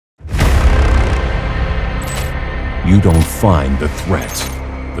You don't find the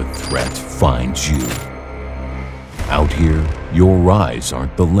threat finds you. Out here, your eyes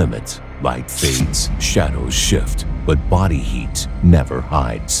aren't the limit. Light fades, shadows shift, but body heat never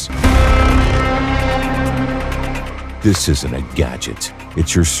hides. This isn't a gadget,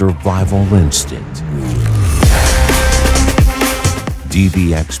 it's your survival instinct.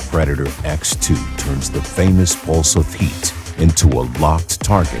 DVX Predator X2 turns the famous pulse of heat into a locked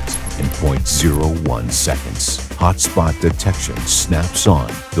target in 0.01 seconds. Hotspot detection snaps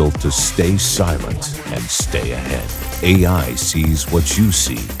on, built to stay silent and stay ahead. AI sees what you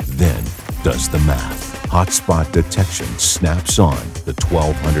see, then does the math. Hotspot detection snaps on, the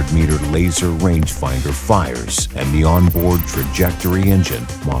 1,200-meter laser rangefinder fires, and the onboard trajectory engine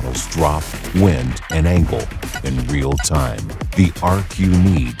models drop, wind, and angle in real time. The arc you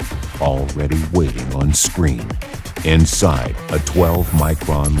need, already waiting on screen. Inside, a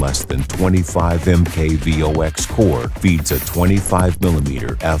 12-micron less than 25 MK VOX core feeds a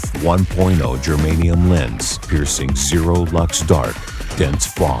 25mm f1.0 germanium lens, piercing zero lux dark, dense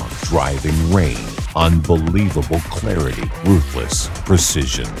fog, driving rain, unbelievable clarity, ruthless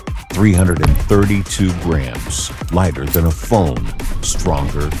precision. 332 grams, lighter than a phone,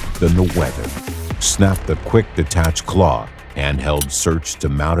 stronger than the weather. Snap the quick detach claw, handheld search to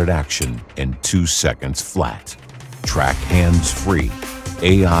mounted action in 2 seconds flat. Track hands-free,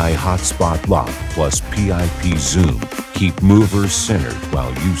 AI hotspot lock plus PIP zoom. Keep movers centered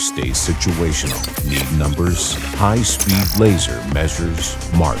while you stay situational. Need numbers? High-speed laser measures,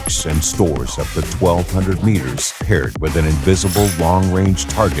 marks, and stores up to 1,200 meters, paired with an invisible long-range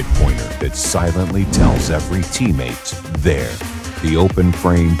target pointer that silently tells every teammate, there. The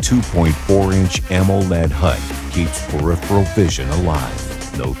open-frame 2.4-inch AMOLED HUD keeps peripheral vision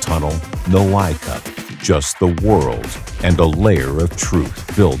alive. No tunnel, no eye cup. Just the world and a layer of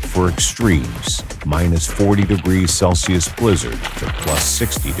truth built for extremes. -40 degrees Celsius blizzard to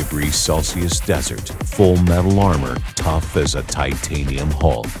 +60 degrees Celsius desert. Full metal armor, tough as a titanium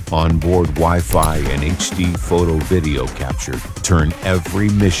hull. Onboard Wi-Fi and HD photo video capture turn every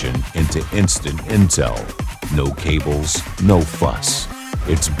mission into instant intel. No cables, no fuss.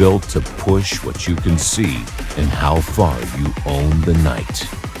 It's built to push what you can see and how far you own the night.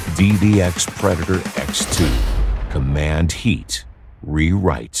 DVX Predator X2. Command heat.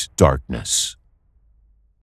 Rewrite darkness.